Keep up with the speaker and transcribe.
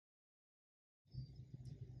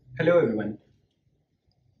Hello everyone.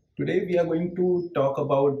 Today we are going to talk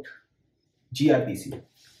about gRPC.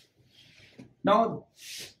 Now,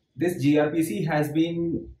 this gRPC has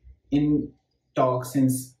been in talk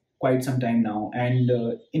since quite some time now, and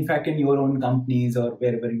in fact, in your own companies or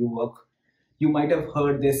wherever you work, you might have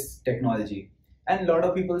heard this technology. And a lot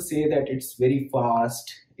of people say that it's very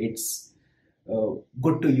fast, it's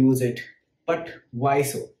good to use it, but why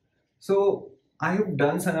so? So, I have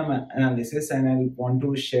done some analysis and I want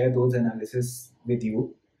to share those analysis with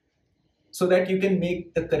you so that you can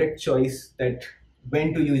make the correct choice that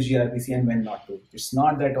when to use gRPC and when not to. It's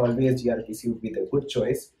not that always gRPC would be the good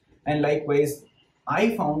choice. And likewise,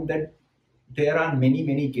 I found that there are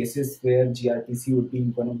many cases where gRPC would be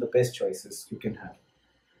one of the best choices you can have.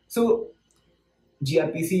 So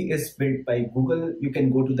gRPC is built by Google. You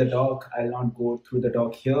can go to the doc. I'll not go through the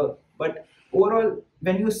doc here. But overall,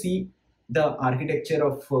 when you see the architecture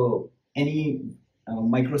of any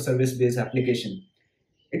microservice-based application,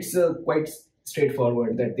 it's quite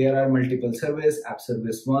straightforward that there are multiple services, app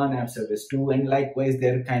service 1, app service 2, and likewise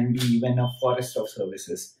there can be even a forest of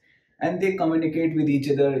services. And they communicate with each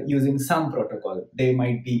other using some protocol. They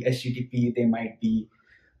might be HTTP, they might be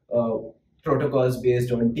protocols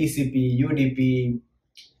based on TCP, UDP,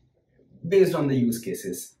 based on the use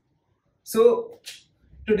cases. So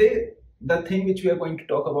today, the thing which we are going to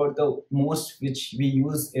talk about the most, which we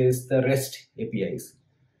use, is the REST APIs.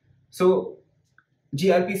 So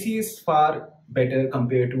gRPC is far better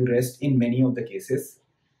compared to REST in many of the cases.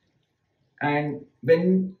 And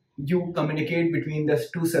when you communicate between the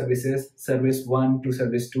two services, service 1 to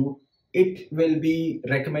service 2, it will be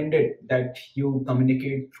recommended that you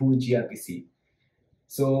communicate through gRPC.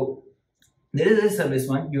 So there is a service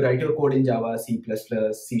 1, you write your code in Java, C++,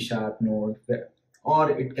 C#, Node,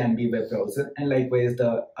 or it can be web browser, and likewise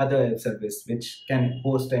the other service which can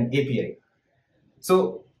host an API.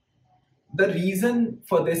 So the reason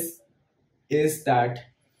for this is that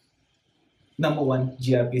number one,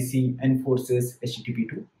 gRPC enforces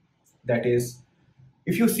HTTP2. That is,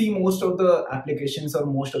 if you see most of the applications or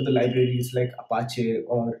most of the libraries like Apache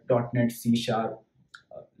or .NET C#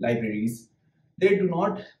 libraries, they do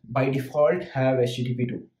not by default have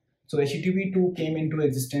HTTP2. So HTTP2 came into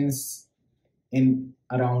existence in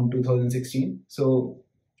around 2016. So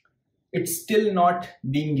it's still not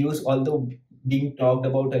being used, although being talked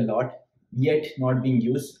about a lot, yet not being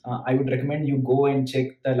used. I would recommend you go and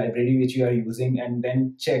check the library which you are using and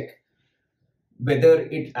then check whether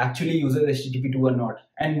it actually uses HTTP2 or not.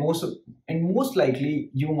 And most likely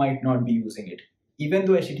you might not be using it. Even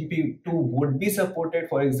though HTTP2 would be supported,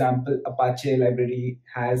 for example, Apache library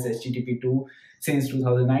has HTTP2 since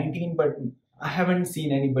 2019, but I haven't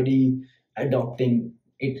seen anybody adopting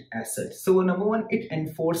it as such. So number one, it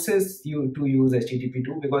enforces you to use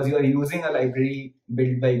HTTP2 because you are using a library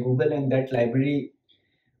built by Google, and that library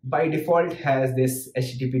by default has this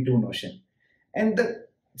HTTP2 notion. And the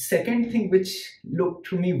second thing which looked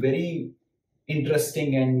to me very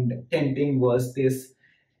interesting and tempting was this: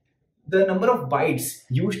 the number of bytes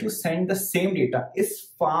used to send the same data is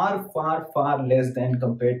far less than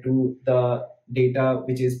compared to the data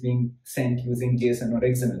which is being sent using JSON or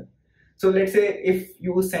XML. So let's say if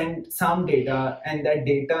you send some data and that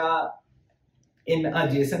data in a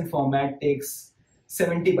JSON format takes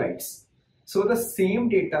 70 bytes. So the same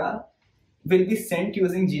data will be sent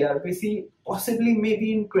using gRPC possibly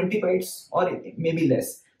maybe in 20 bytes or maybe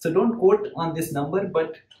less. So don't quote on this number,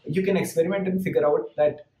 but you can experiment and figure out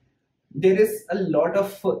that there is a lot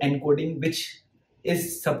of encoding which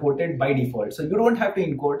is supported by default. So you don't have to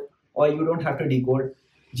encode or you don't have to decode.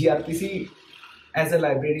 gRPC as a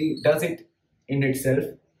library does it in itself.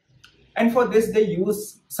 And for this, they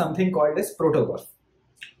use something called as Protobuf.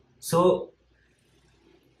 So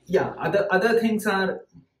yeah, other things are,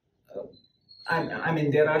 I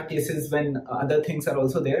mean, there are cases when other things are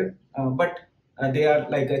also there, but they are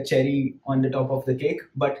like a cherry on the top of the cake.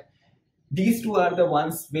 But these two are the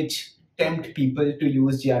ones which tempt people to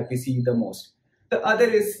use gRPC the most. The other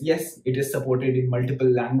is, yes, it is supported in multiple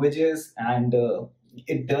languages and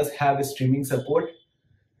it does have a streaming support.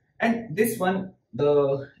 And this one,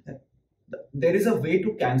 there is a way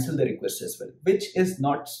to cancel the request as well, which is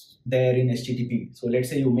not there in HTTP. So let's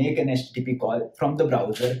say you make an HTTP call from the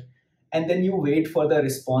browser and then you wait for the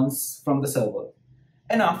response from the server.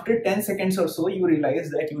 And after 10 seconds or so, you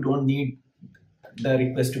realize that you don't need the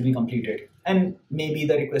request to be completed. And maybe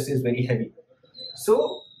the request is very heavy.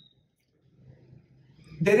 So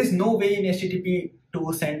there is no way in HTTP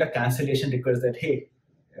to send a cancellation request that, hey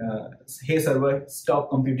server, stop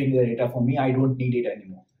computing the data for me, I don't need it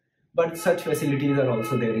anymore. But such facilities are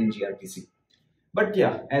also there in gRPC. But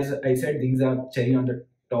yeah, as I said, these are cherry on the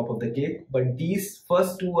top of the cake, but these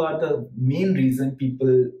first two are the main reason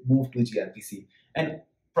people move to gRPC, and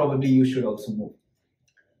probably you should also move.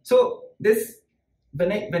 So this,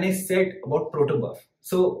 when I said about Protobuf,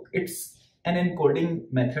 so it's an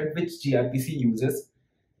encoding method which gRPC uses,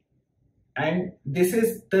 and this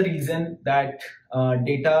is the reason that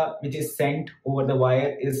data which is sent over the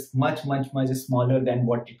wire is much smaller than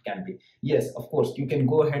what it can be. Yes, of course, you can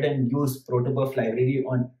go ahead and use Protobuf library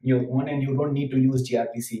on your own and you don't need to use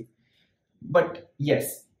gRPC. But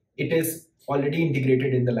yes, it is already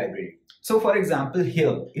integrated in the library. So for example,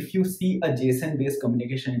 here, if you see a JSON based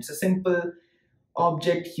communication, it's a simple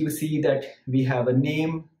object. You see that we have a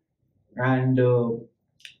name and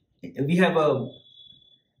we have a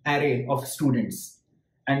array of students,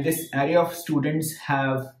 and this array of students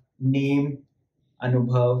have name,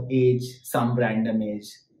 Anubhav, age, some random age,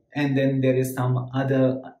 and then there is some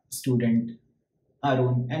other student,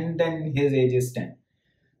 Arun, and then his age is 10.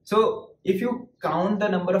 So if you count the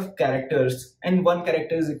number of characters, and one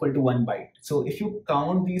character is equal to 1 byte, so if you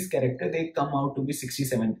count these characters, they come out to be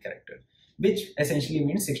 67 characters, which essentially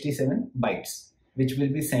means 67 bytes, which will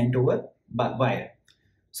be sent over wire.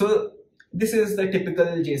 So this is the typical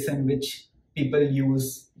JSON which people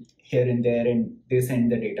use here and there, and they send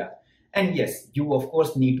the data. And yes, you of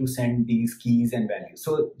course need to send these keys and values.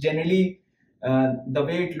 So generally, the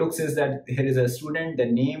way it looks is that here is a student, the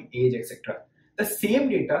name, age, etc. The same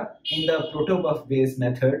data in the Protobuf based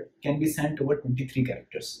method can be sent over 23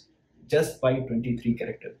 characters, just by 23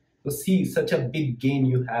 characters. So see, such a big gain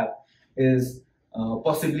you have is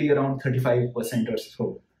possibly around 35% or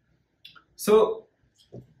so. So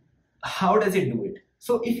how does it do it?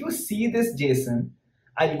 So if you see this JSON,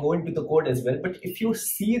 I'll go into the code as well, but if you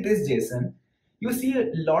see this JSON, you see a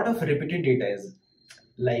lot of repeated data,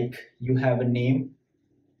 like you have a name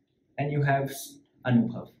and you have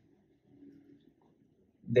Anubhav,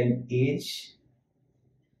 then age,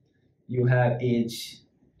 you have age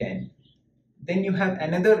 10, then you have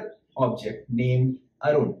another object named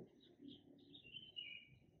Arun,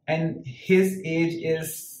 and his age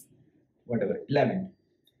is whatever, 11.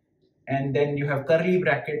 And then you have curly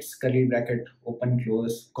brackets, curly bracket, open,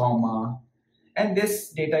 close, comma. And this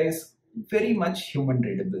data is very much human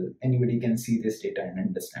readable. Anybody can see this data and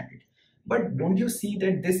understand it. But don't you see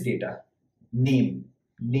that this data, name,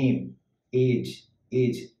 age,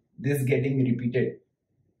 this getting repeated?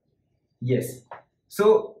 Yes.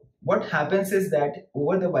 So what happens is that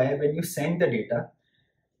over the wire, when you send the data,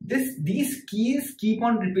 these keys keep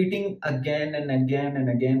on repeating again and again and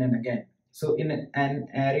again and again. So in an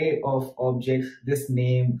array of objects, this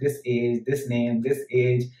name, this age, this name, this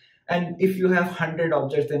age, and if you have 100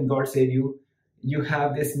 objects, then God save you, you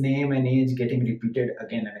have this name and age getting repeated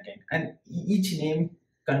again and again. And each name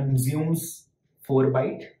consumes 4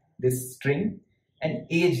 byte, this string, and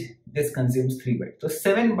age, this consumes 3 byte. So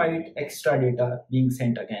 7 byte extra data being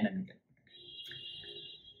sent again and again.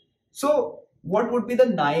 So what would be the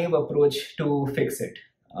naive approach to fix it?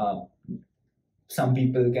 Some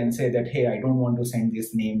people can say that, hey, I don't want to send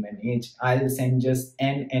this name and age. I'll send just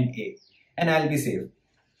N and A, and I'll be safe.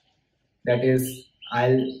 That is,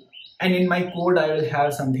 and in my code, I will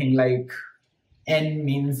have something like N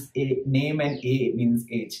means name and A means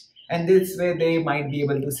age. And this way they might be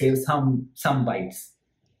able to save some bytes.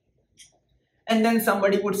 And then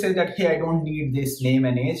somebody would say that, hey, I don't need this name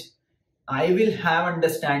and age. I will have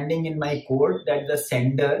understanding in my code that the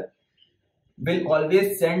sender will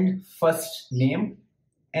always send first name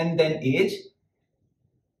and then age.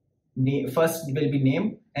 First will be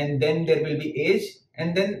name and then there will be age,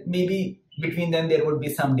 and then maybe between them there would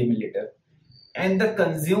be some delimiter. And the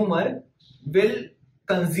consumer will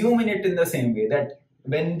consume in it in the same way, that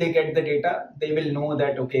when they get the data, they will know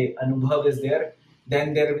that, okay, Anubhav is there,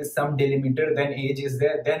 then there is some delimiter, then age is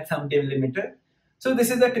there, then some delimiter. So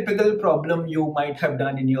this is a typical problem you might have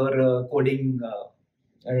done in your coding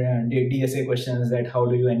DSA questions, that how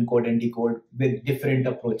do you encode and decode with different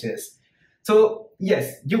approaches. So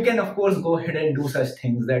yes, you can of course go ahead and do such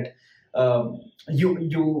things, that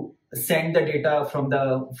you send the data from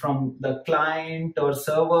the client or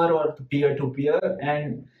server or peer to peer,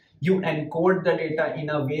 and you encode the data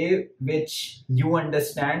in a way which you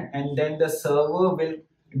understand, and then the server will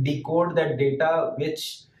decode that data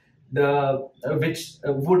which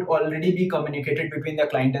would already be communicated between the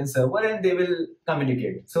client and server, and they will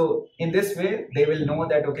communicate. So in this way, they will know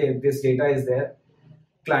that, okay, this data is there,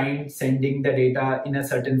 client sending the data in a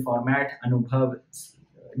certain format, Anubhav,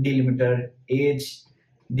 delimiter, age,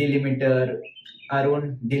 delimiter,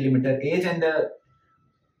 Arun, delimiter, age, and the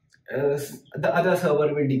other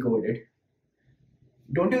server will decode it.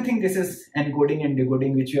 don't you think this is encoding and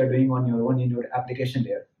decoding which you are doing on your own in your application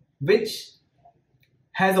layer, which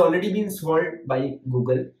has already been solved by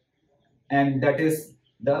Google, and that is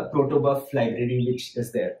the Protobuf library which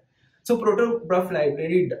is there. So Protobuf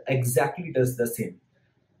library exactly does the same.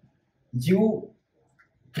 You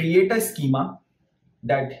create a schema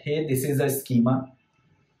that, hey, this is a schema,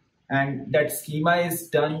 and that schema is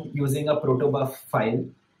done using a Protobuf file,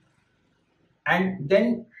 and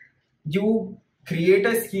then you create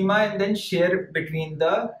a schema and then share between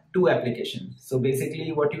the two applications. So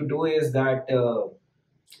basically what you do is that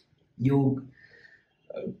you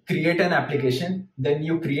create an application, then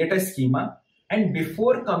you create a schema, and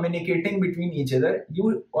before communicating between each other,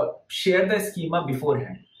 you share the schema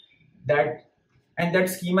beforehand. And that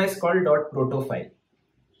schema is called .proto file.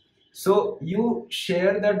 So you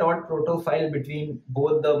share the .proto file between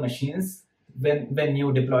both the machines when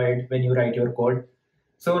you deploy it, when you write your code.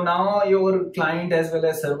 So now your client as well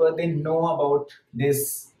as server, they know about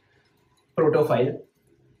this proto file.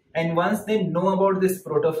 And once they know about this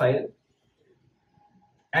proto file,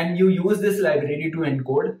 and you use this library to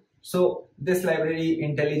encode, so this library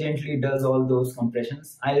intelligently does all those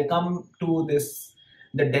compressions. I'll come to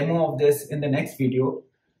the demo of this in the next video,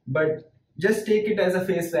 but just take it as a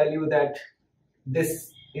face value that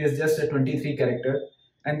this is just a 23 character,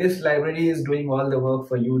 and this library is doing all the work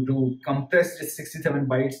for you to compress this 67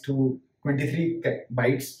 bytes to 23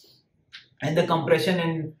 bytes, and the compression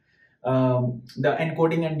and the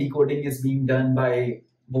encoding and decoding is being done by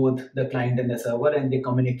both the client and the server, and they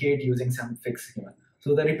communicate using some fixed schema.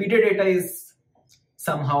 So the repeated data is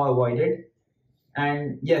somehow avoided,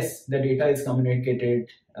 and yes, the data is communicated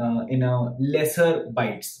in a lesser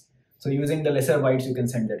bytes. So using the lesser bytes, you can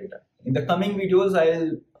send the data. In the coming videos,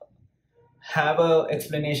 I'll have a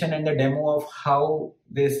explanation and the demo of how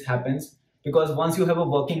this happens, because once you have a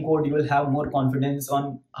working code, you will have more confidence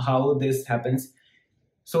on how this happens.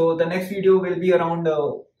 So the next video will be around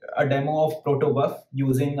a demo of Protobuf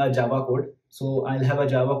using a Java code. So I'll have a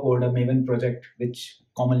Java code, a Maven project, which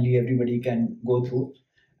commonly everybody can go through,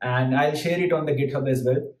 and I'll share it on the GitHub as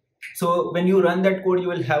well. So when you run that code, you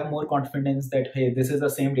will have more confidence that, hey, this is the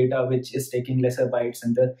same data which is taking lesser bytes,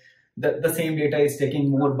 and the same data is taking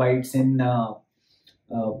more bytes in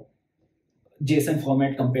JSON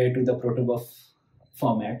format compared to the Protobuf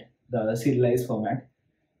format, the serialized format.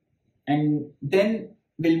 And then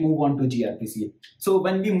we'll move on to gRPC. So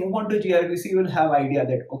when we move on to gRPC, you'll have idea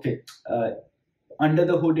that, okay, under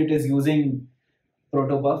the hood, it is using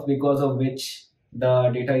Protobuf, because of which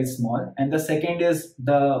the data is small. And the second is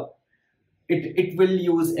it will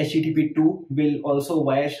use HTTP2, will also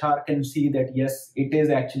Wireshark and see that, yes, it is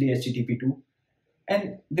actually HTTP2.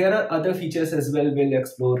 And there are other features as well we'll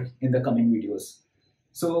explore in the coming videos.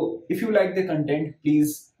 So if you like the content,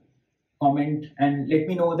 please comment and let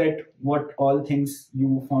me know that what all things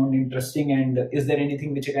you found interesting, and is there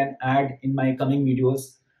anything which I can add in my coming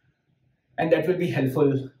videos, and that will be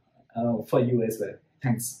helpful for you as well.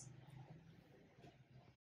 Thanks.